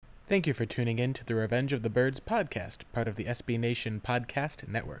Thank you for tuning in to the Revenge of the Birds podcast, part of the SB Nation podcast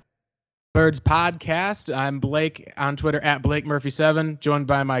network. Birds podcast. I'm Blake on Twitter at BlakeMurphy7, joined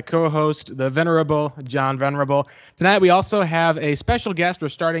by my co-host, the venerable John Venerable. Tonight we also have a special guest. We're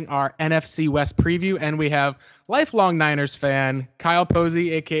starting our NFC West preview, and we have lifelong Niners fan Kyle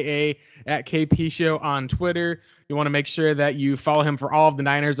Posey, aka at KP Show on Twitter. You want to make sure that you follow him for all of the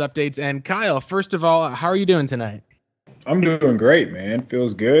Niners updates. And Kyle, first of all, how are you doing tonight? I'm doing great, man.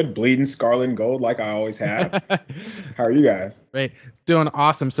 Feels good. Bleeding scarlet and gold like I always have. How are you guys? Great. Doing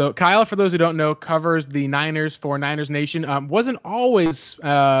awesome. So Kyle, for those who don't know, covers the Niners for Niners Nation. Wasn't always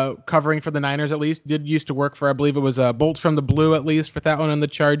covering for the Niners, at least. Did used to work for, I believe it was Bolts from the Blue, at least, with that one on the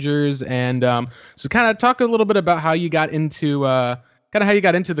Chargers. And so kind of talk a little bit about how you got into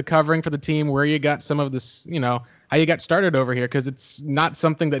the covering for the team, where you got some of this, how you got started over here, because it's not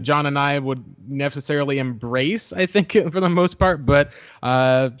something that John and I would necessarily embrace, I think, for the most part. But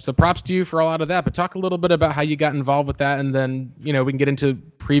so props to you for a lot of that. But talk a little bit about how you got involved with that, and then, we can get into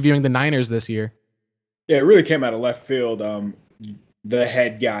previewing the Niners this year. Yeah, it really came out of left field. The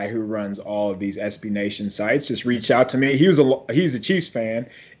head guy who runs all of these SB Nation sites just reached out to me. He's a Chiefs fan,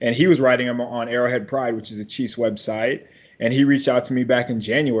 and he was writing them on Arrowhead Pride, which is a Chiefs website. And he reached out to me back in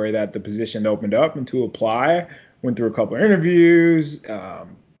January that the position opened up and to apply. Went through a couple of interviews,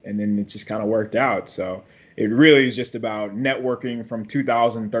 and then it just kind of worked out. So it really is just about networking from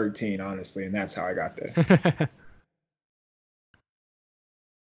 2013, honestly, and that's how I got this.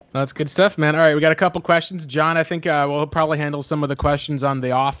 That's good stuff, man. All right, we got a couple questions. John, I think we'll probably handle some of the questions on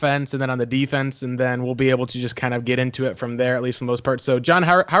the offense and then on the defense, and then we'll be able to just kind of get into it from there, at least for the most part. So, John,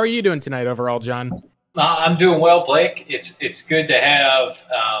 how are you doing tonight overall, John? I'm doing well, Blake. It's good to have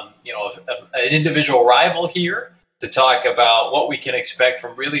an individual rival here to talk about what we can expect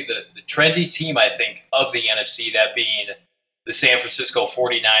from really the trendy team, I think, of the NFC, that being the San Francisco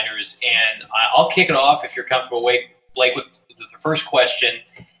 49ers. And I'll kick it off, if you're comfortable, Blake, with the first question.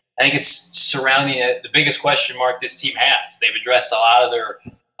 I think it's surrounding the biggest question mark this team has. They've addressed a lot of their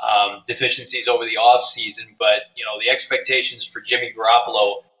deficiencies over the offseason, but the expectations for Jimmy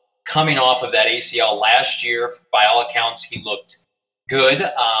Garoppolo coming off of that ACL last year, by all accounts, he looked good.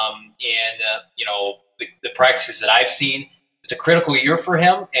 The practices that I've seen, it's a critical year for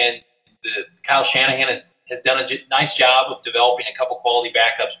him. And Kyle Shanahan has done a nice job of developing a couple quality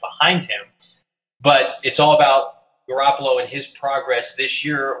backups behind him. But it's all about Garoppolo and his progress this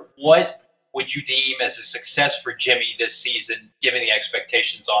year. What would you deem as a success for Jimmy this season, given the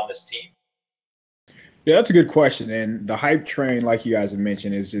expectations on this team? Yeah, that's a good question. And the hype train, like you guys have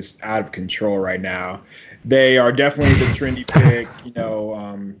mentioned, is just out of control right now. They are definitely the trendy pick,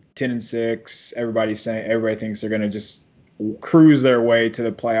 10-6. Everybody thinks they're going to just cruise their way to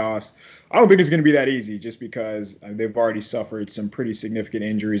the playoffs. I don't think it's going to be that easy, just because they've already suffered some pretty significant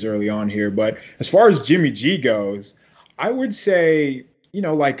injuries early on here. But as far as Jimmy G goes, I would say,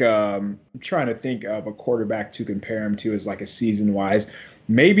 I'm trying to think of a quarterback to compare him to as like a season-wise.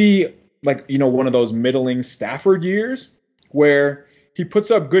 Maybe one of those middling Stafford years where he puts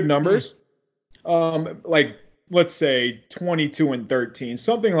up good numbers, let's say 22-13,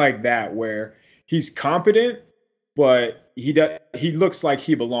 something like that, where he's competent, but he looks like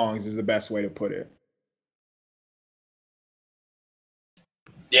he belongs, is the best way to put it.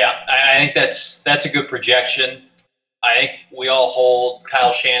 Yeah, I think that's a good projection. I think we all hold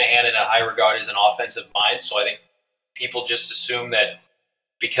Kyle Shanahan in a high regard as an offensive mind, so I think people just assume that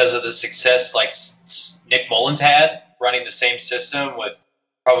because of the success like Nick Mullins had running the same system with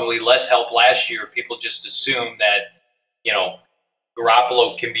probably less help last year, people just assume that,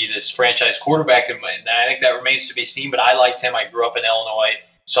 Garoppolo can be this franchise quarterback. And I think that remains to be seen, but I liked him. I grew up in Illinois,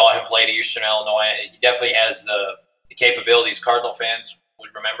 saw him play at Eastern Illinois. He definitely has the capabilities. Cardinal fans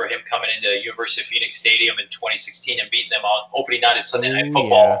would remember him coming into University of Phoenix Stadium in 2016 and beating them on opening night of Sunday Night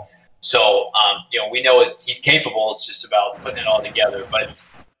Football. Yeah. So, we know he's capable. It's just about putting it all together. But,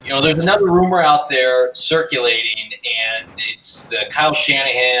 there's another rumor out there circulating, and it's the Kyle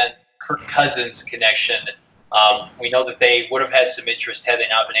Shanahan, Kirk Cousins connection. We know that they would have had some interest had they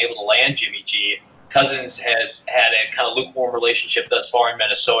not been able to land Jimmy G. Cousins has had a kind of lukewarm relationship thus far in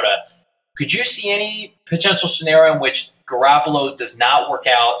Minnesota. Could you see any potential scenario in which Garoppolo does not work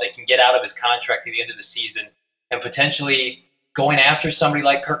out, they can get out of his contract at the end of the season, and potentially going after somebody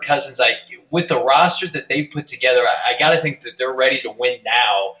like Kirk Cousins? With the roster that they put together, I got to think that they're ready to win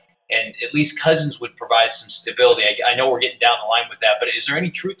now, and at least Cousins would provide some stability. I know we're getting down the line with that, but is there any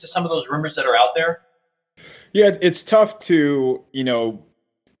truth to some of those rumors that are out there? Yeah, it's tough to,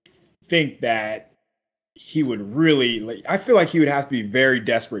 think that he would really – I feel like he would have to be very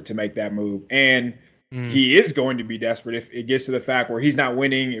desperate to make that move. And he is going to be desperate if it gets to the fact where he's not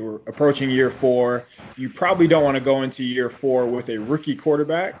winning. We're approaching year 4. You probably don't want to go into year 4 with a rookie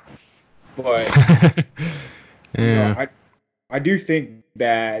quarterback. But I do think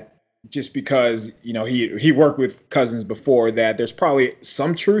that just because, he worked with Cousins before, that there's probably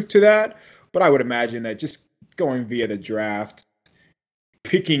some truth to that. But I would imagine that just going via the draft,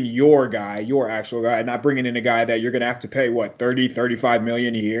 picking your guy, your actual guy, not bringing in a guy that you're going to have to pay, 30, 35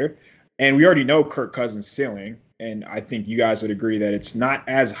 million a year. And we already know Kirk Cousins' ceiling. And I think you guys would agree that it's not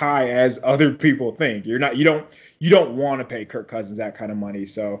as high as other people think. You don't want to pay Kirk Cousins that kind of money.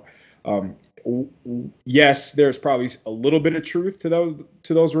 So, yes, there's probably a little bit of truth to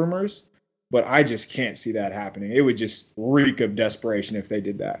those rumors, but I just can't see that happening. It would just reek of desperation if they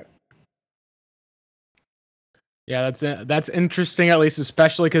did that. Yeah, that's interesting, at least,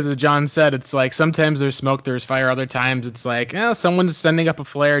 especially because, as John said, it's like sometimes there's smoke, there's fire. Other times it's like, someone's sending up a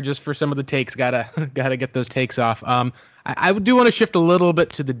flare just for some of the takes. Gotta get those takes off. I do want to shift a little bit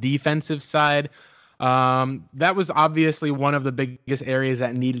to the defensive side. That was obviously one of the biggest areas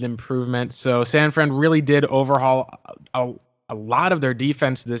that needed improvement. So San Fran really did overhaul a lot of their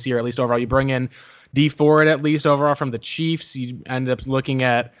defense this year, at least overall. You bring in Dee Ford, at least overall, from the Chiefs. You end up looking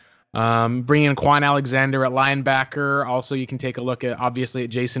at bringing in Quan Alexander at linebacker. Also, you can take a look at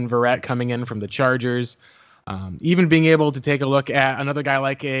Jason Verrett coming in from the Chargers. Even being able to take a look at another guy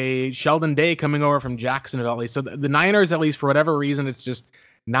like a Sheldon Day coming over from Jacksonville, at least. So the Niners, at least for whatever reason, it's just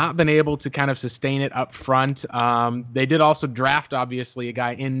not been able to kind of sustain it up front. They did also draft, obviously, a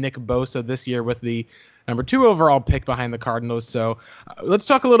guy in Nick Bosa this year with the number 2 overall pick behind the Cardinals. So let's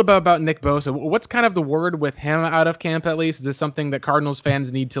talk a little bit about Nick Bosa. What's kind of the word with him out of camp, at least? Is this something that Cardinals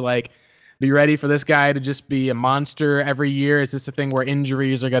fans need to be ready for this guy to just be a monster every year? Is this a thing where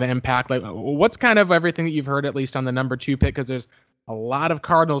injuries are going to impact? What's kind of everything that you've heard, at least on the number 2 pick? Because there's a lot of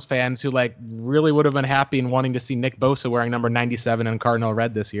Cardinals fans who really would have been happy and wanting to see Nick Bosa wearing number 97 in Cardinal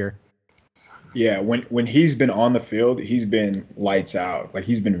red this year. Yeah, when he's been on the field, he's been lights out.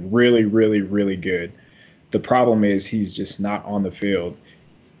 He's been really, really, really good. The problem is he's just not on the field.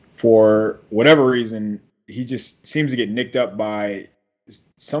 For whatever reason, he just seems to get nicked up by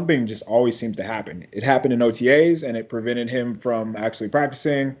something. Just always seems to happen. It happened in OTAs, and it prevented him from actually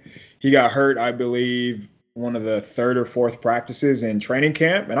practicing. He got hurt, I believe, one of the 3rd or 4th practices in training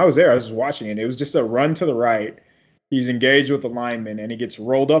camp, and I was there. I was watching it. It was just a run to the right. He's engaged with the lineman, and he gets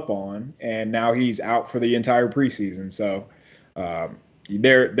rolled up on, and now he's out for the entire preseason. So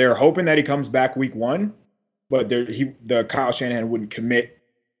they're hoping that he comes back week 1. But the Kyle Shanahan wouldn't commit.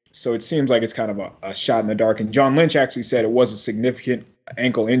 So it seems like it's kind of a shot in the dark. And John Lynch actually said it was a significant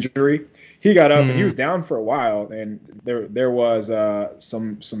ankle injury. He got up and he was down for a while, and there was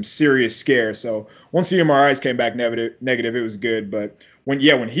some serious scares. So once the MRIs came back negative, it was good. But when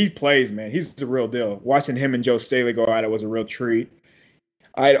he plays, man, he's the real deal. Watching him and Joe Staley go at it was a real treat.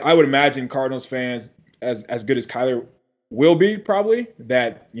 I would imagine Cardinals fans, as good as Kyler will be, probably,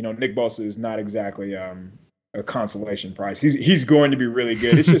 that Nick Bosa is not exactly a consolation prize. He's going to be really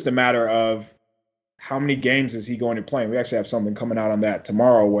good. It's just a matter of how many games is he going to play. We actually have something coming out on that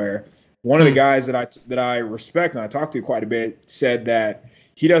tomorrow, where one of the guys that I respect and I talked to quite a bit said that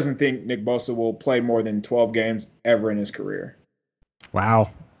he doesn't think Nick Bosa will play more than 12 games ever in his career. Wow.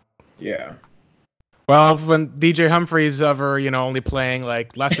 Yeah. Well, when DJ Humphries ever, only playing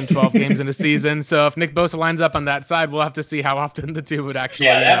less than 12 games in a season. So if Nick Bosa lines up on that side, we'll have to see how often the two would actually.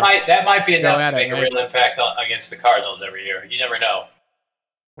 Yeah, that might be enough to make a real impact against the Cardinals every year. You never know.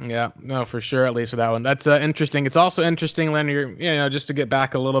 Yeah, no, for sure. At least for that one, that's interesting. It's also interesting, Leonard. Just to get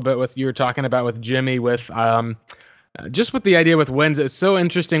back a little bit with you were talking about with Jimmy, with just with the idea with wins. It's so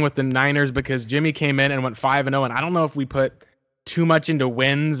interesting with the Niners because Jimmy came in and went 5-0, and I don't know if we put too much into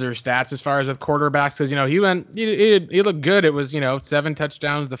wins or stats as far as with quarterbacks, because he looked good. It was 7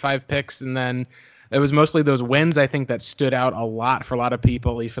 touchdowns to 5 picks, and then it was mostly those wins I think that stood out a lot for a lot of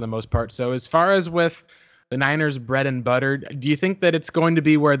people, at least for the most part. So as far as with the Niners' bread and butter, do you think that it's going to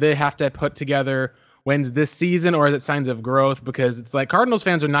be where they have to put together wins this season, or is it signs of growth? Because it's like Cardinals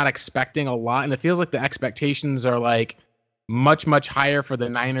fans are not expecting a lot, and it feels like the expectations are much, much higher for the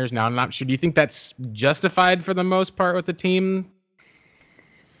Niners now. I'm not sure. Do you think that's justified for the most part with the team?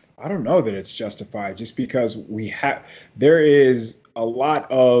 I don't know that it's justified, just because there is a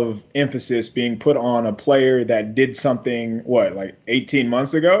lot of emphasis being put on a player that did something, 18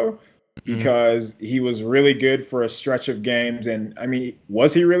 months ago, because he was really good for a stretch of games. And I mean,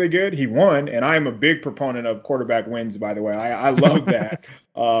 was he really good? He won. And I'm a big proponent of quarterback wins, by the way. I love that.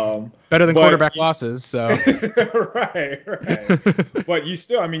 Better than quarterback losses. So right. But you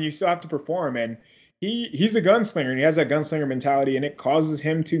still have to perform. And he's a gunslinger, and he has that gunslinger mentality, and it causes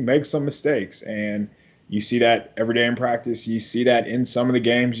him to make some mistakes. And You see that every day in practice. You see that in some of the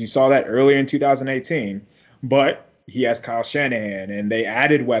games. You saw that earlier in 2018. But he has Kyle Shanahan, and they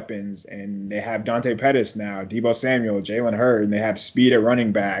added weapons, and they have Dante Pettis now, Deebo Samuel, Jalen Hurd, and they have speed at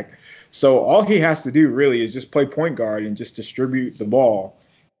running back. So all he has to do really is just play point guard and just distribute the ball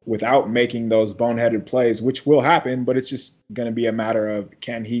without making those boneheaded plays, which will happen, but it's just going to be a matter of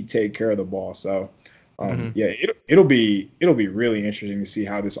can he take care of the ball. So, yeah, it'll be really interesting to see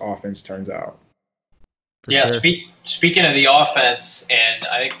how this offense turns out. Yeah, sure. Speaking of the offense, and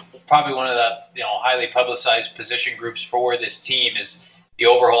I think probably one of the highly publicized position groups for this team is the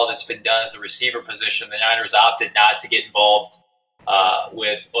overhaul that's been done at the receiver position. The Niners opted not to get involved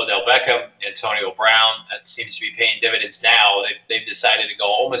with Odell Beckham, Antonio Brown. That seems to be paying dividends now. They've decided to go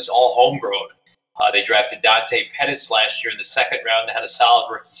almost all homegrown. They drafted Dante Pettis last year in the second round and had a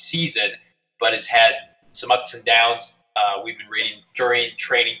solid rookie season, but has had some ups and downs. We've been reading during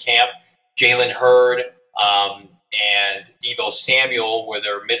training camp. Jalen Hurd and Deebo Samuel were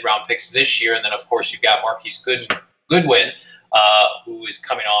their mid-round picks this year. And then, of course, you've got Marquise Goodwin, who is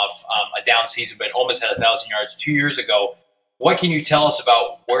coming off a down season, but almost had 1,000 yards 2 years ago. What can you tell us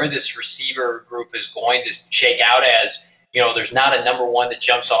about where this receiver group is going to shake out as? There's not a number one that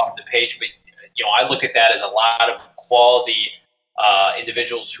jumps off the page, but, I look at that as a lot of quality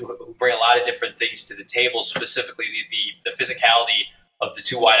individuals who bring a lot of different things to the table, specifically the physicality of the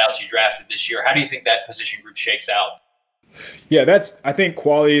two wideouts you drafted this year. How do you think that position group shakes out? Yeah, I think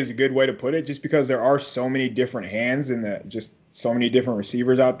quality is a good way to put it, just because there are so many different hands and just so many different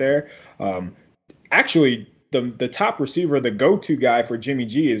receivers out there. Actually, the top receiver, the go-to guy for Jimmy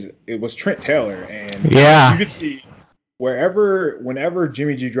G was Trent Taylor. And you could see whenever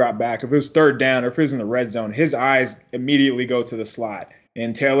Jimmy G dropped back, if it was third down or if it was in the red zone, his eyes immediately go to the slot.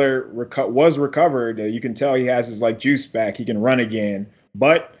 And Taylor was recovered. You can tell he has his juice back. He can run again.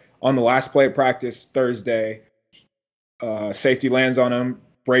 But on the last play of practice Thursday, safety lands on him,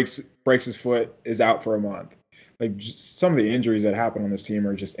 breaks his foot, is out for a month. Just some of the injuries that happen on this team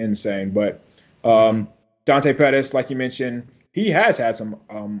are just insane. But Dante Pettis, like you mentioned, he has had some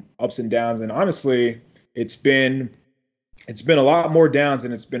ups and downs. And honestly, it's been a lot more downs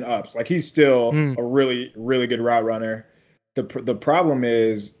than it's been ups. He's still a really, really good route runner. The problem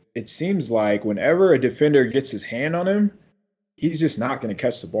is, it seems like whenever a defender gets his hand on him, he's just not going to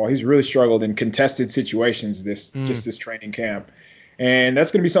catch the ball. He's really struggled in contested situations this training camp. And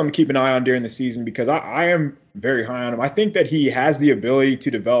that's going to be something to keep an eye on during the season, because I am very high on him. I think that he has the ability to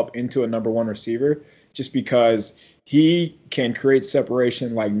develop into a number one receiver, just because he can create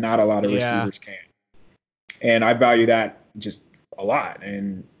separation like not a lot of receivers can. And I value that just a lot.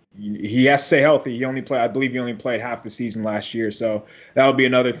 And he has to stay healthy. I believe he only played half the season last year, so that'll be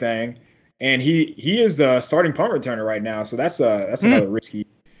another thing. And he is the starting punt returner right now, so that's another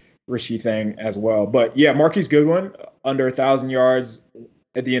risky thing as well. But yeah, Marquise Goodwin, under 1,000 yards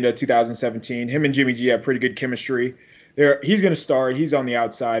at the end of 2017. Him and Jimmy G have pretty good chemistry. He's going to start. He's on the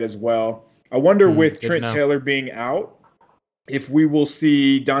outside as well. I wonder with Trent Taylor being out, if we will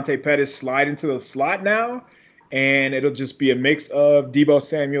see Dante Pettis slide into the slot now, and it'll just be a mix of Deebo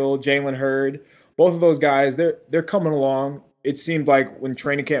Samuel, Jalen Hurd. Both of those guys, they're coming along. It seemed like when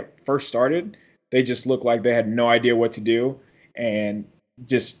training camp first started, they just looked like they had no idea what to do. And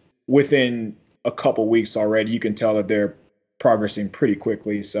just within a couple weeks already, you can tell that they're progressing pretty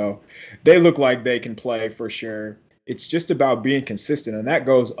quickly. So they look like they can play for sure. It's just about being consistent, and that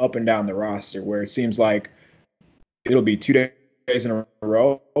goes up and down the roster, where it seems like it'll be 2 days in a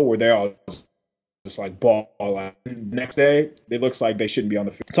row where they all just ball out. The next day, it looks like they shouldn't be on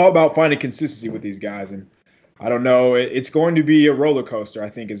the field. It's all about finding consistency with these guys, and I don't know. It's going to be a roller coaster, I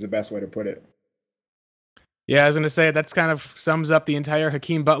think, is the best way to put it. Yeah, I was going to say that's kind of sums up the entire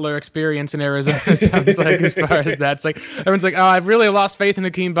Hakeem Butler experience in Arizona. It sounds like, as far as that's everyone's like, oh, I've really lost faith in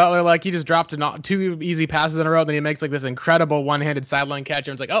Hakeem Butler. He just dropped two easy passes in a row, then he makes this incredible one-handed sideline catch.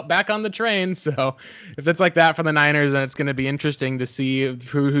 Everyone's like, oh, back on the train. So if it's like that for the Niners, then it's going to be interesting to see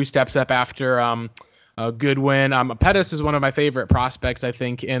who steps up after Goodwin. Pettis is one of my favorite prospects, I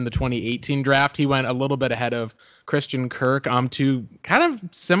think, in the 2018 draft. He went a little bit ahead of Christian Kirk, to kind of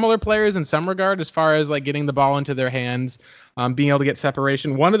similar players in some regard as far as getting the ball into their hands, being able to get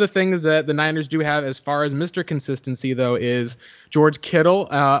separation. One of the things that the Niners do have as far as Mr. Consistency, though, is George Kittle,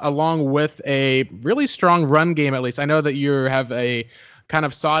 along with a really strong run game, at least. I know that you have a kind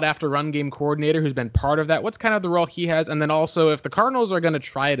of sought-after run game coordinator who's been part of that. What's kind of the role he has? And then also, if the Cardinals are going to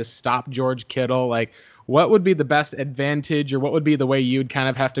try to stop George Kittle, what would be the best advantage, or what would be the way you'd kind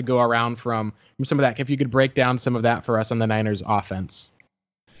of have to go around from some of that? If you could break down some of that for us on the Niners offense.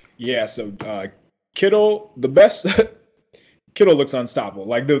 Yeah, so Kittle, the best Kittle looks unstoppable.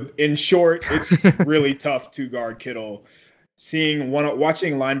 Like in short, it's really tough to guard Kittle.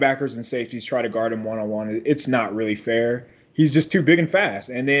 Watching linebackers and safeties try to guard him one-on-one, it's not really fair. He's just too big and fast.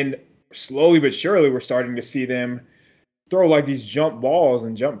 And then slowly but surely, we're starting to see them throw like these jump balls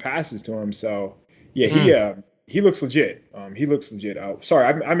and jump passes to him. So yeah, he looks legit. He looks legit. Sorry,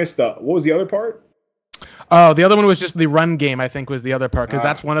 I missed what was the other part? Oh, the other one was just the run game, I think, was the other part, because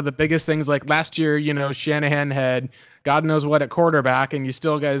that's one of the biggest things. Like last year, Shanahan had God knows what at quarterback, and you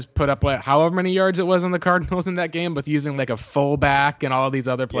still guys put up however many yards it was on the Cardinals in that game, with using like a fullback and all of these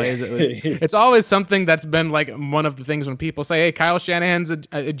other plays. It's always something that's been like one of the things when people say, hey, Kyle Shanahan's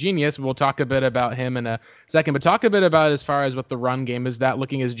a genius. We'll talk a bit about him in a second, but talk a bit about as far as what the run game is that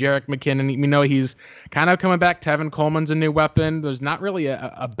looking as Jerick McKinnon. We know he's kind of coming back. Tevin Coleman's a new weapon. There's not really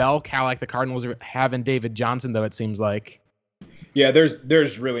a bell cow like the Cardinals have in David Johnson, though, it seems like. Yeah,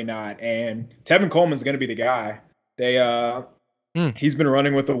 there's really not. And Tevin Coleman's going to be the guy. He's been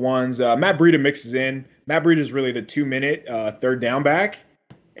running with the ones. Matt Breida mixes in. Matt Breida is really the 2-minute third down back,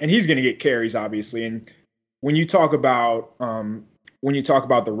 and he's going to get carries, obviously. And when you talk about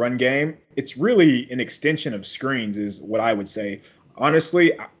the run game, it's really an extension of screens, is what I would say.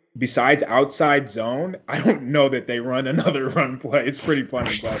 Honestly, besides outside zone, I don't know that they run another run play. It's pretty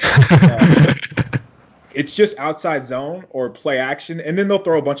funny, but it's just outside zone or play action, and then they'll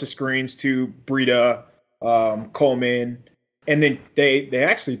throw a bunch of screens to Breida, Coleman, and then they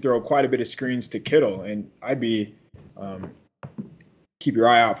actually throw quite a bit of screens to Kittle, and I'd be keep your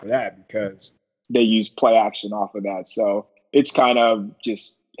eye out for that, because they use play action off of that. So it's kind of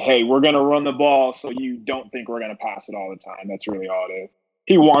just, hey, we're going to run the ball so you don't think we're going to pass it all the time. That's really all it is.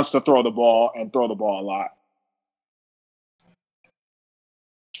 He wants to throw the ball and throw the ball a lot.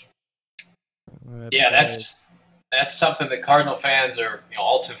 Yeah, that's something that Cardinal fans are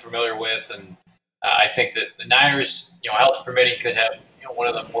all too familiar with, and I think that the Niners, health permitting, could have one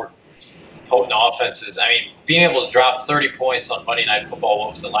of the more potent offenses. I mean, being able to drop 30 points on Monday Night Football,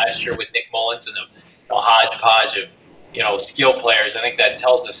 what was it, last year with Nick Mullins and a hodgepodge of skill players, I think that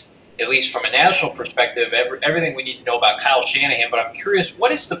tells us, at least from a national perspective, everything we need to know about Kyle Shanahan. But I'm curious,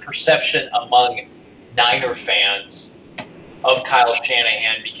 what is the perception among Niner fans of Kyle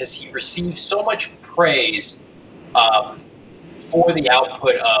Shanahan? Because he receives so much praise for the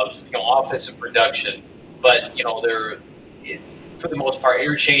output of offensive production, but they're for the most part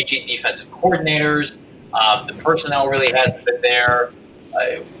interchanging defensive coordinators. The personnel really hasn't been there.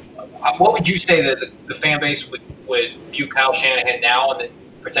 What would you say that the fan base would view Kyle Shanahan now, and then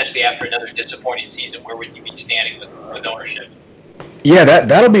potentially after another disappointing season? Where would you be standing with ownership? Yeah,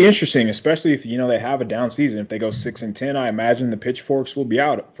 that'll be interesting, especially if they have a down season. If they go 6-10, I imagine the pitchforks will be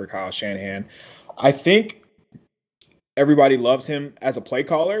out for Kyle Shanahan. I think everybody loves him as a play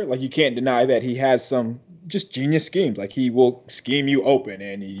caller. Like, you can't deny that he has some just genius schemes. Like, he will scheme you open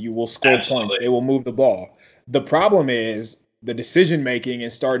and you will score points. They will move the ball. The problem is the decision making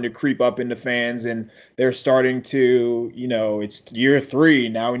is starting to creep up into fans, and they're starting to, it's year 3.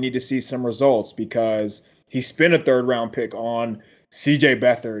 Now we need to see some results, because he spent a 3rd-round pick on CJ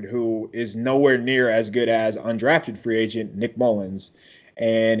Beathard, who is nowhere near as good as undrafted free agent Nick Mullins.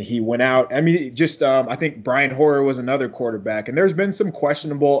 And he went out. I mean, just I think Brian Hoyer was another quarterback. And there's been some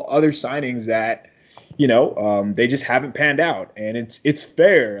questionable other signings that, they just haven't panned out. And it's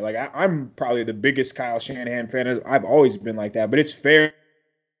fair. Like, I'm probably the biggest Kyle Shanahan fan. I've always been like that. But it's fair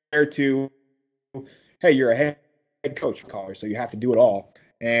to, hey, you're a head coach caller, so you have to do it all.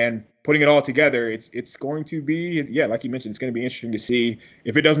 And putting it all together, it's going to be, like you mentioned, it's going to be interesting to see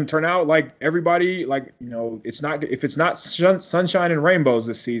if it doesn't turn out like everybody, if it's not sunshine and rainbows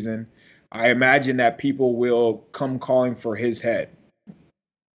this season. I imagine that people will come calling for his head.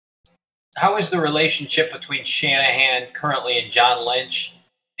 How is the relationship between Shanahan currently and John Lynch?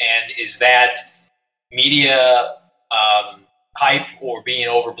 And is that media hype or being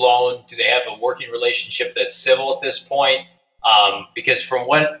overblown? Do they have a working relationship that's civil at this point? Because from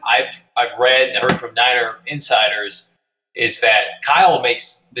what I've read and heard from Niner insiders, is that Kyle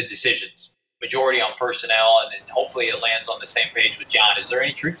makes the decisions, majority on personnel, and then hopefully it lands on the same page with John. Is there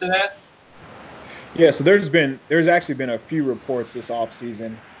any truth to that? Yeah, so there's actually been a few reports this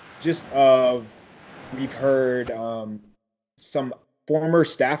offseason, we've heard some former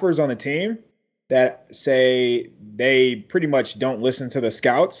staffers on the team that say they pretty much don't listen to the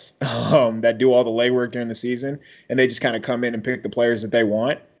scouts that do all the legwork during the season, and they just kind of come in and pick the players that they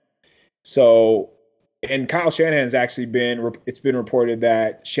want. So, and Kyle Shanahan's actually it's been reported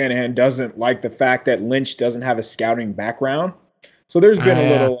that Shanahan doesn't like the fact that Lynch doesn't have a scouting background. So there's been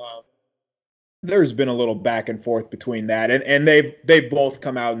a little back and forth between that, and they both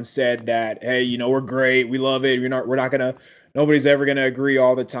come out and said that, hey, we're great, we love it. We're not gonna nobody's ever going to agree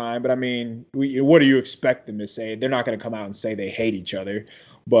all the time. But I mean, what do you expect them to say? They're not going to come out and say they hate each other.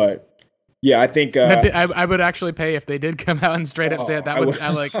 But yeah, I think I would actually pay if they did come out and straight up say it.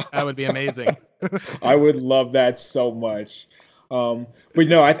 That would be amazing. I would love that so much. But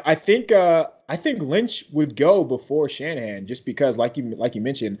no, I think Lynch would go before Shanahan just because, like you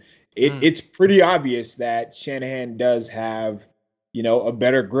mentioned, it's pretty obvious that Shanahan does have, a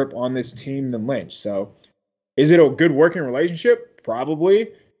better grip on this team than Lynch. So, is it a good working relationship? Probably.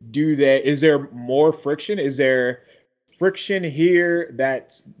 Is there more friction? Is there friction here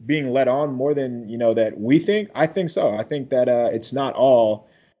that's being let on more than that we think? I think so. I think that it's not all,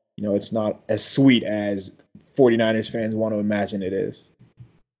 it's not as sweet as 49ers fans want to imagine it is.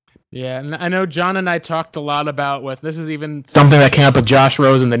 Yeah, and I know John and I talked a lot about this is even something that came up with Josh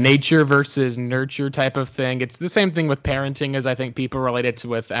Rosen, the nature versus nurture type of thing. It's the same thing with parenting as I think people relate it to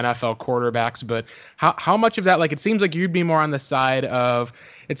with NFL quarterbacks. But how much of that, it seems like you'd be more on the side of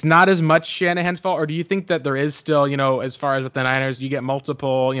it's not as much Shanahan's fault, or do you think that there is still, as far as with the Niners, you get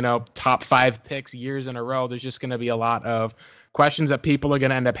multiple, top 5 picks years in a row, there's just going to be a lot of questions that people are going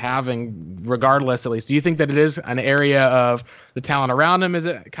to end up having regardless, at least. Do you think that it is an area of the talent around him? Is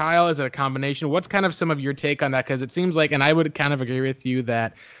it, Kyle? Is it a combination? What's kind of some of your take on that? Because it seems like, and I would kind of agree with you,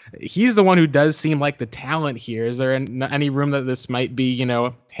 that he's the one who does seem like the talent here. Is there any room that this might be,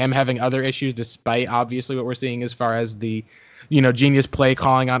 him having other issues despite obviously what we're seeing as far as the, genius play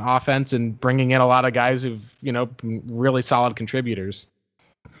calling on offense and bringing in a lot of guys who've, really solid contributors?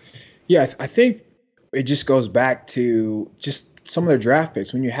 Yeah, I think it just goes back to just some of their draft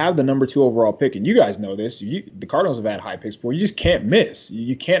picks. When you have the number 2 overall pick, and you guys know this, the Cardinals have had high picks before. You just can't miss.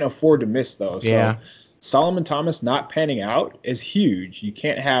 You can't afford to miss those. Yeah. So Solomon Thomas not panning out is huge. You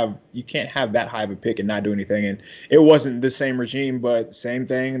can't have that high of a pick and not do anything. And it wasn't the same regime, but same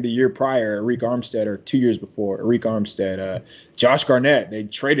thing the year prior. Arik Armstead, or 2 years before, Arik Armstead, Josh Garnett. They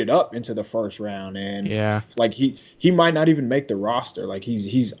traded up into the first round, and he might not even make the roster.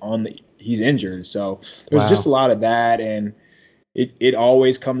 He's injured. So there's just a lot of that, and it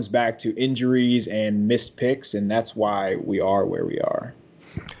always comes back to injuries and missed picks, and that's why we are where we are.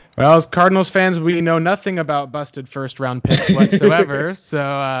 Well, as Cardinals fans, we know nothing about busted first-round picks whatsoever. So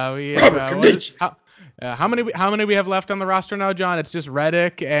how many we have left on the roster now, John? It's just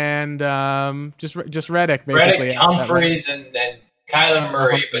Reddick and just Reddick, basically. Reddick, Humphreys, and Kyler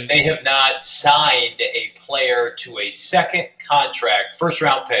Murray, but they have not signed a player to a second contract,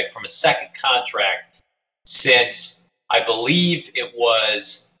 first-round pick from a second contract since I believe it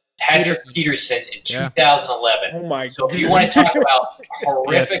was Patrick Peterson in 2011. Oh my! So if you want to talk about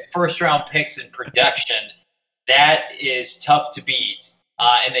horrific first-round picks in production, that is tough to beat.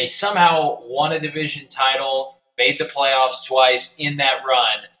 And they somehow won a division title, made the playoffs twice in that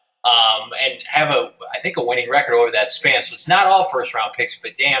run, and have I think a winning record over that span. So it's not all first-round picks,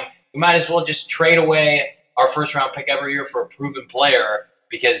 but damn, we might as well just trade away our first-round pick every year for a proven player,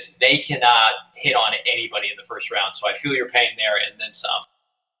 because they cannot hit on anybody in the first round. So I feel your pain there, and then some.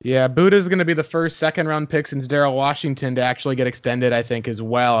 Yeah, Buddha's going to be the first second-round pick since Darrell Washington to actually get extended, I think, as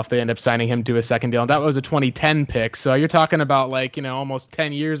well, if they end up signing him to a second deal. And that was a 2010 pick, so you're talking about almost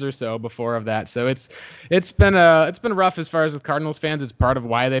 10 years or so before of that. So it's been rough as far as the Cardinals fans. It's part of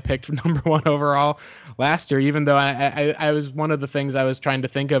why they picked number 1 overall last year. Even though I was one of the things I was trying to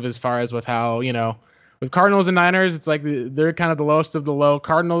think of as far as with how with Cardinals and Niners, it's like they're kind of the lowest of the low.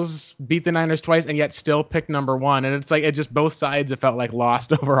 Cardinals beat the Niners twice and yet still picked number 1. And it's like it just both sides, it felt like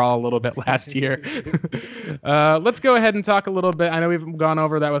lost overall a little bit last year. Let's go ahead and talk a little bit. I know we've gone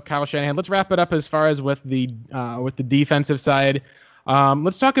over that with Kyle Shanahan. Let's wrap it up as far as with the defensive side.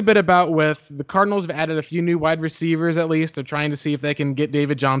 Let's talk a bit about with the Cardinals have added a few new wide receivers, at least. They're trying to see if they can get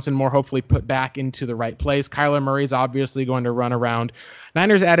David Johnson more hopefully put back into the right place. Kyler Murray's obviously going to run around.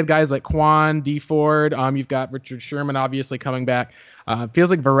 Niners added guys like Quan, D Ford. You've got Richard Sherman obviously coming back.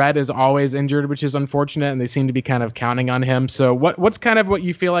 Feels like Verrett is always injured, which is unfortunate, and they seem to be kind of counting on him. So what's kind of what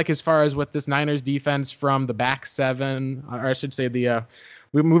you feel like as far as with this Niners defense from the back 7, or I should say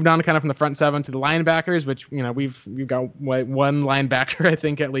we moved on kind of from the front 7 to the linebackers, which, we've got one linebacker, I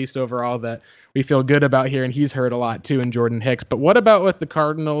think, at least overall that we feel good about here. And he's hurt a lot too in Jordan Hicks. But what about with the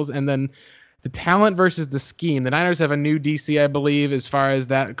Cardinals and then the talent versus the scheme? The Niners have a new DC, I believe, as far as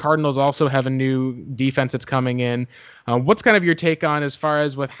that. Cardinals also have a new defense that's coming in. What's kind of your take on as far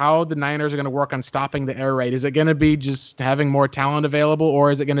as with how the Niners are going to work on stopping the air raid? Is it going to be just having more talent available, or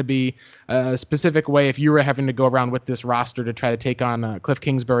is it going to be a specific way if you were having to go around with this roster to try to take on Cliff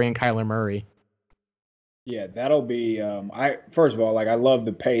Kingsbury and Kyler Murray? Yeah, that'll be first of all, I love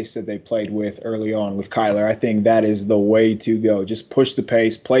the pace that they played with early on with Kyler. I think that is the way to go. Just push the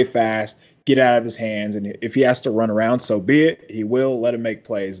pace, play fast, get out of his hands. And if he has to run around, so be it. He will let him make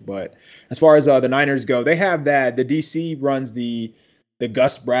plays. But as far as the Niners go, they have that. The DC runs the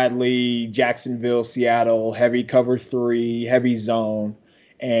Gus Bradley, Jacksonville, Seattle, heavy cover 3, heavy zone.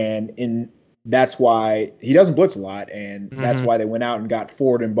 And that's why he doesn't blitz a lot. And that's why they went out and got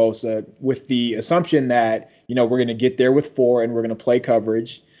Ford and Bosa with the assumption that, we're going to get there with 4 and we're going to play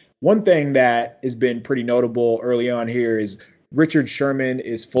coverage. One thing that has been pretty notable early on here is Richard Sherman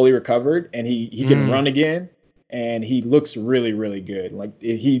is fully recovered and he can run again. And he looks really, really good. Like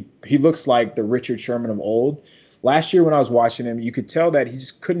he looks like the Richard Sherman of old. Last year when I was watching him, you could tell that he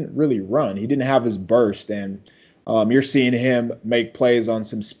just couldn't really run. He didn't have his burst. And you're seeing him make plays on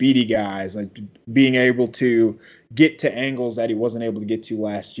some speedy guys, like being able to get to angles that he wasn't able to get to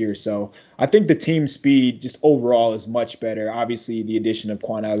last year. So I think the team speed just overall is much better. Obviously, the addition of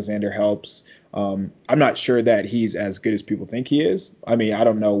Quan Alexander helps. I'm not sure that he's as good as people think he is. I mean, I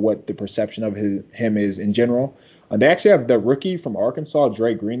don't know what the perception of him is in general. They actually have the rookie from Arkansas,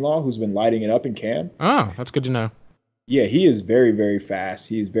 Dre Greenlaw, who's been lighting it up in camp. Oh, that's good to know. Yeah, he is very, very fast.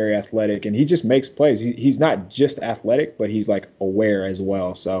 He is very athletic, and he just makes plays. He's not just athletic, but he's like aware as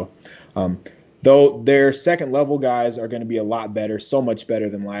well. So, though their second level guys are going to be a lot better, so much better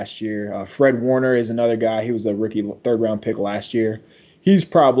than last year. Fred Warner is another guy. He was a rookie 3rd round pick last year. He's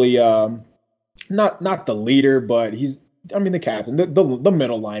probably not the leader, but he's the captain, the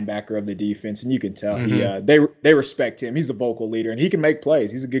middle linebacker of the defense, and you can tell they respect him. He's a vocal leader, and he can make plays.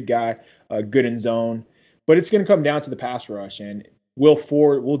 He's a good guy, good in zone. But it's going to come down to the pass rush, and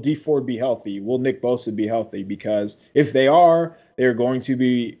will Dee Ford be healthy? Will Nick Bosa be healthy? Because if they are, they're going to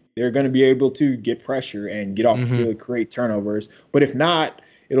be able to get pressure and get off the field, create turnovers. But if not,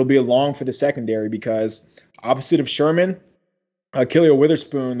 it'll be long for the secondary because opposite of Sherman, Khalil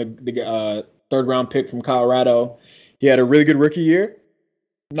Witherspoon, the 3rd round pick from Colorado, he had a really good rookie year,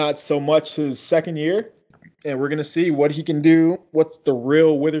 not so much his second year, and we're going to see what he can do, what the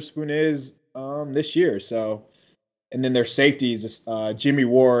real Witherspoon is this year. So, and then their safeties, Jimmy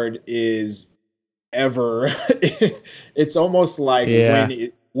Ward is ever. It's almost like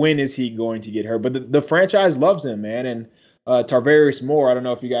when is he going to get hurt? But the franchise loves him, man. And Tarvarius Moore, I don't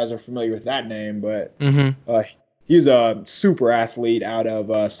know if you guys are familiar with that name, but he's a super athlete out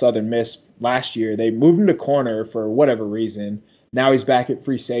of Southern Miss last year. They moved him to corner for whatever reason. Now he's back at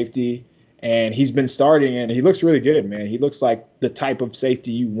free safety. And he's been starting, and he looks really good, man. He looks like the type of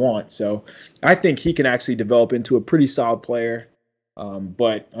safety you want. So I think he can actually develop into a pretty solid player.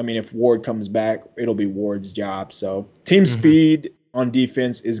 But, if Ward comes back, it'll be Ward's job. So team speed on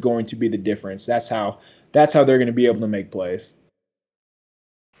defense is going to be the difference. That's how they're going to be able to make plays.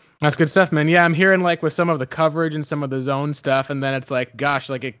 That's good stuff, man. Yeah, I'm hearing with some of the coverage and some of the zone stuff, and then it's it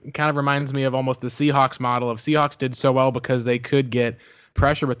kind of reminds me of almost the Seahawks model. Seahawks did so well because they could get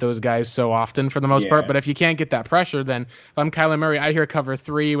pressure with those guys so often for the most part. But if you can't get that pressure, then if I'm Kyler Murray, I hear cover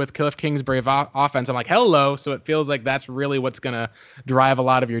 3 with Cliff Kingsbury offense. I'm like, hello. So it feels like that's really what's going to drive a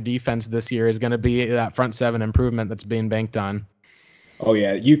lot of your defense this year is going to be that front 7 improvement that's being banked on. Oh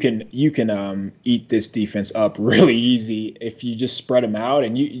yeah, you can eat this defense up really easy if you just spread them out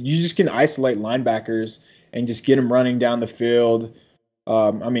and you just can isolate linebackers and just get them running down the field.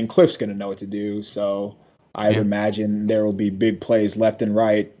 Cliff's going to know what to do, so I would imagine there will be big plays left and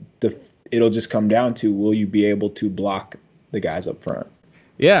right. It'll just come down to, will you be able to block the guys up front?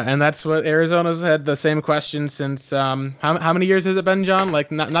 Yeah, and that's what Arizona's had the same question since how many years has it been, John? Not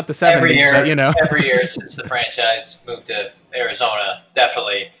the 70s, every year, but, every year since the franchise moved to Arizona,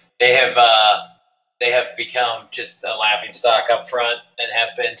 definitely they have become just a laughingstock up front and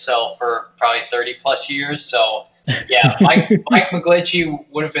have been so for probably 30 plus years. So yeah, Mike McGlinchey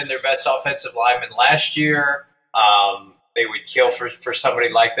would have been their best offensive lineman last year. They would kill for somebody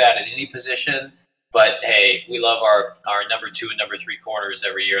like that at any position. But hey, we love our number 2 and number 3 corners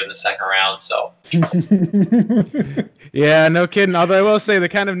every year in the second round. So yeah, no kidding. Although I will say they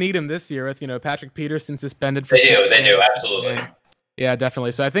kind of need him this year with Patrick Peterson suspended for. They do absolutely. Yeah,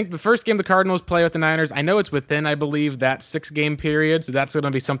 definitely. So I think the first game the Cardinals play with the Niners, I know it's within, I believe, that 6-game period. So that's going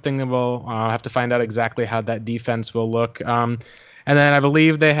to be something that we'll have to find out exactly how that defense will look. And then I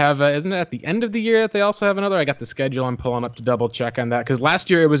believe they have, isn't it at the end of the year that they also have another? I got the schedule. I'm pulling up to double check on that. Because last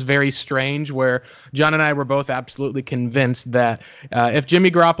year it was very strange where John and I were both absolutely convinced that if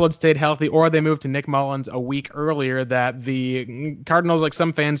Jimmy Garoppolo had stayed healthy or they moved to Nick Mullins a week earlier, that the Cardinals, like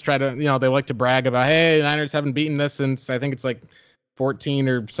some fans try to, they like to brag about, hey, the Niners haven't beaten this since I think it's 14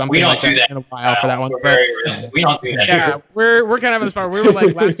 or something. We don't like do that in a while for that one. We're very real. We don't do that. Yeah, we're kind of in this part. We were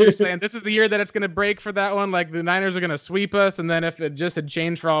like last year saying this is the year that it's going to break for that one. Like the Niners are going to sweep us, and then if it just had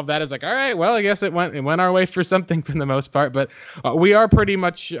changed for all of that, it's like, all right, well, I guess it went our way for something for the most part. But we are pretty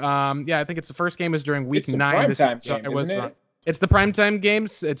much, I think it's the first game is during week 9. It's a primetime game, isn't it? It's the primetime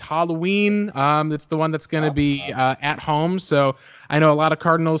games. It's Halloween. It's the one that's going to be at home. So I know a lot of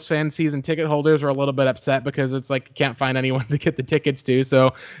Cardinals fans, season ticket holders, are a little bit upset because it's like you can't find anyone to get the tickets to. So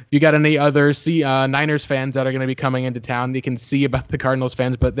if you got any other Niners fans that are going to be coming into town, you can see about the Cardinals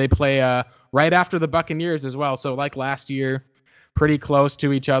fans. But they play right after the Buccaneers as well. So like last year, pretty close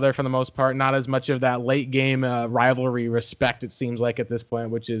to each other for the most part. Not as much of that late game rivalry respect, it seems like at this point,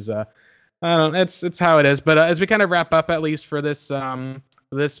 which is I don't know. It's how it is. But as we kind of wrap up, at least for this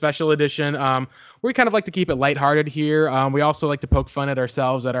special edition, we kind of like to keep it lighthearted here. We also like to poke fun at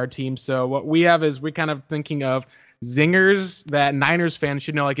ourselves, at our team. So what we have is we kind of thinking of zingers that Niners fans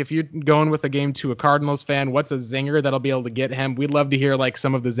should know. Like if you're going with a game to a Cardinals fan, what's a zinger that'll be able to get him? We'd love to hear like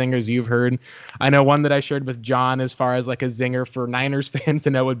some of the zingers you've heard. I know one that I shared with John as far as like a zinger for Niners fans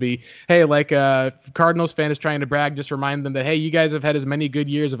to know would be, hey, like a Cardinals fan is trying to brag, just remind them that, hey, you guys have had as many good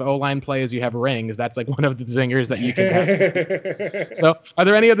years of O-line play as you have rings. That's like one of the zingers that you can have. So are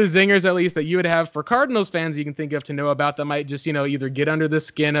there any other zingers at least that you would have for Cardinals fans you can think of to know about that might just, either get under the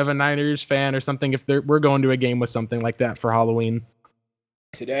skin of a Niners fan or something if we're going to a game with something like that for Halloween?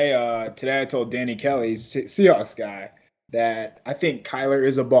 Today I told Danny Kelly, Seahawks guy, that I think Kyler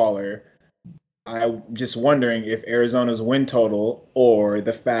is a baller. I'm just wondering if Arizona's win total or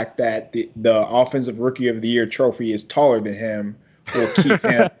the fact that the Offensive Rookie of the Year trophy is taller than him will keep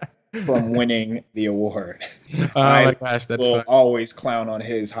him from winning the award. Oh my gosh, that's will funny. always clown on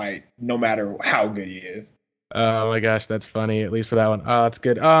his height, no matter how good he is. Oh my gosh, that's funny. At least for that one. Oh, that's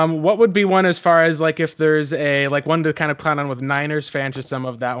good. What would be one as far as like if there's a like one to kind of clown on with Niners fans or some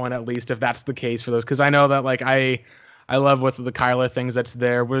of that one at least if that's the case for those? Because I know that like I love with the Kyler things that's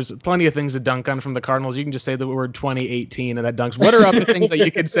there. There's plenty of things to dunk on from the Cardinals. You can just say the word 2018 and that dunks. What are other things that you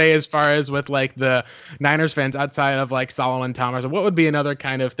could say as far as with like the Niners fans outside of like Solomon Thomas? What would be another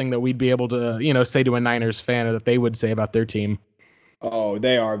kind of thing that we'd be able to say to a Niners fan or that they would say about their team? Oh,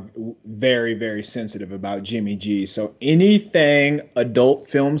 they are very, very sensitive about Jimmy G. So anything adult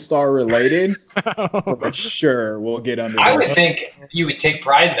film star related, for sure, we'll get under. I would think you would take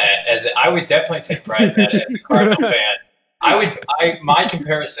pride in that. I would definitely take pride in that as a Cardinal fan. My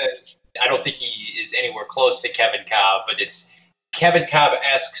comparison. I don't think he is anywhere close to Kevin Cobb, but it's Kevin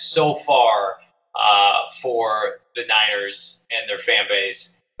Cobb-esque so far for the Niners and their fan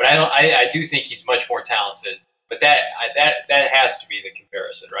base. But I do think he's much more talented. But that has to be the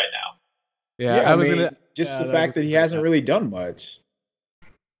comparison right now. Yeah, I mean, the fact that he hasn't really done much.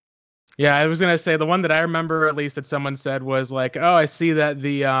 Yeah, I was gonna say the one that I remember at least that someone said was like, oh, I see that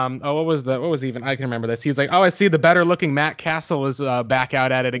the what was I can remember this. He's like, oh, I see the better looking Matt Castle is back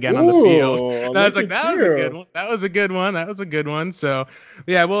out at it again on the field. And I was like, that was a good one. That was a good one. So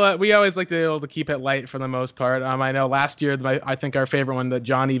yeah, well, we always like to be able to keep it light for the most part. I know last year, I think our favorite one that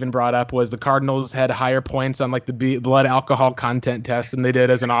John even brought up was the Cardinals had higher points on like the blood alcohol content test than they did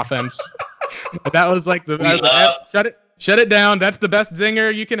as an offense. That was like shut it down. That's the best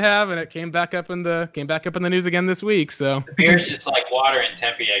zinger you can have, and it came back up in the news again this week. So the beer's just like water in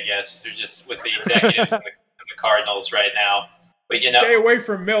Tempe, I guess. They're just with the executives and the Cardinals right now. But stay away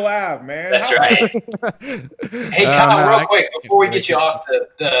from Mill Ave, man. That's right. Hey, Kyle, real quick before we get you off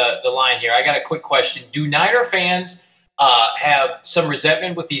the line here, I got a quick question. Do Niner fans have some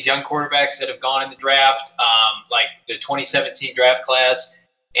resentment with these young quarterbacks that have gone in the draft, like the 2017 draft class?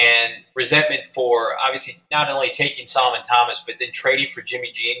 And resentment for obviously not only taking Solomon Thomas, but then trading for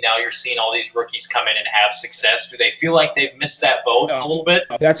Jimmy G. Now you're seeing all these rookies come in and have success. Do they feel like they've missed that boat a little bit?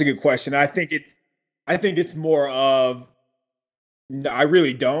 That's a good question. I think it's more of. No, I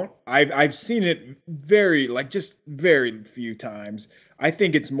really don't. I've seen it very few times. I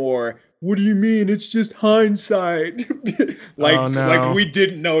think it's more. What do you mean? It's just hindsight. Like we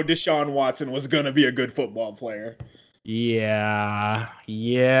didn't know Deshaun Watson was gonna be a good football player. Yeah.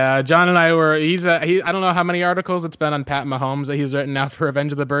 John and I were. I don't know how many articles it's been on Pat Mahomes that he's written now for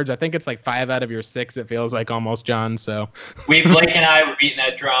Revenge of the Birds. I think it's like 5 out of your 6. It feels like almost, John. So Blake and I were beating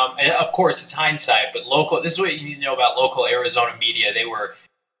that drum, and of course it's hindsight. But local. This is what you need to know about local Arizona media. They were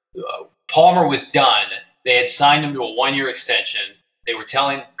Palmer was done. They had signed him to a 1-year extension. They were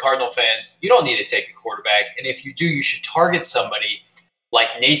telling Cardinal fans, you don't need to take a quarterback, and if you do, you should target somebody like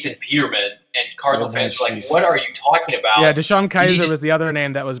Nathan Peterman. And Cardinal fans were like, what are you talking about? Yeah, Deshaun Kaiser was the other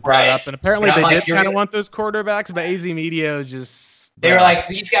name that was brought up. And apparently they did kind of want those quarterbacks, but AZ Media was just They were like,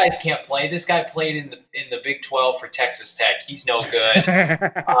 these guys can't play. This guy played in the Big 12 for Texas Tech. He's no good.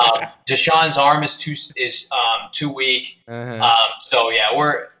 Deshaun's arm is too weak. So yeah,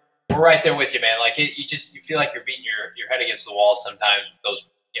 we're right there with you, man. Like you feel like you're beating your head against the wall sometimes with those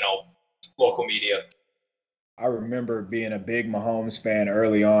local media. I remember being a big Mahomes fan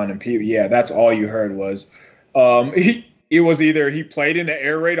early on, and people, that's all you heard was, it was either he played in the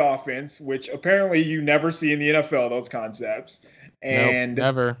air raid offense, which apparently you never see in the NFL, those concepts. And nope,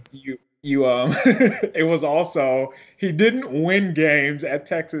 never. It was also he didn't win games at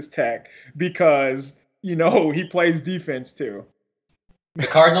Texas Tech because he plays defense too. The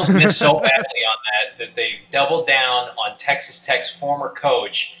Cardinals missed so badly on that they doubled down on Texas Tech's former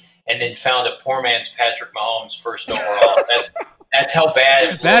coach and then found a poor man's Patrick Mahomes first overall. That's how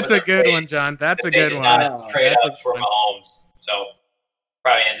bad. That's a good one, John. That's a good one. Trade up for Mahomes, so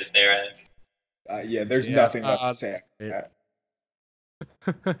probably ended there. I think. There's nothing left to say.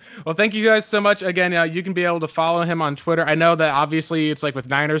 Well, thank you guys so much. Again, you can be able to follow him on Twitter. I know that obviously it's like with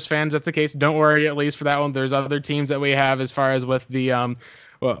Niners fans, that's the case. Don't worry, at least for that one. There's other teams that we have as far as with the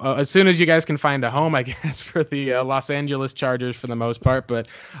as soon as you guys can find a home, I guess, for the Los Angeles Chargers for the most part. But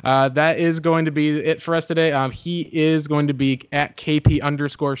that is going to be it for us today. He is going to be at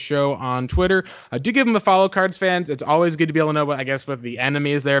KP_show on Twitter. Do give him a follow, Cards fans. It's always good to be able to know what the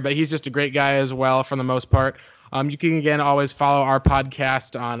enemy is there, but he's just a great guy as well for the most part. You can, again, always follow our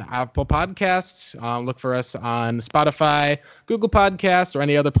podcast on Apple Podcasts. Look for us on Spotify, Google Podcasts, or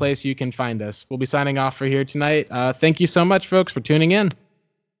any other place you can find us. We'll be signing off for here tonight. Thank you so much, folks, for tuning in.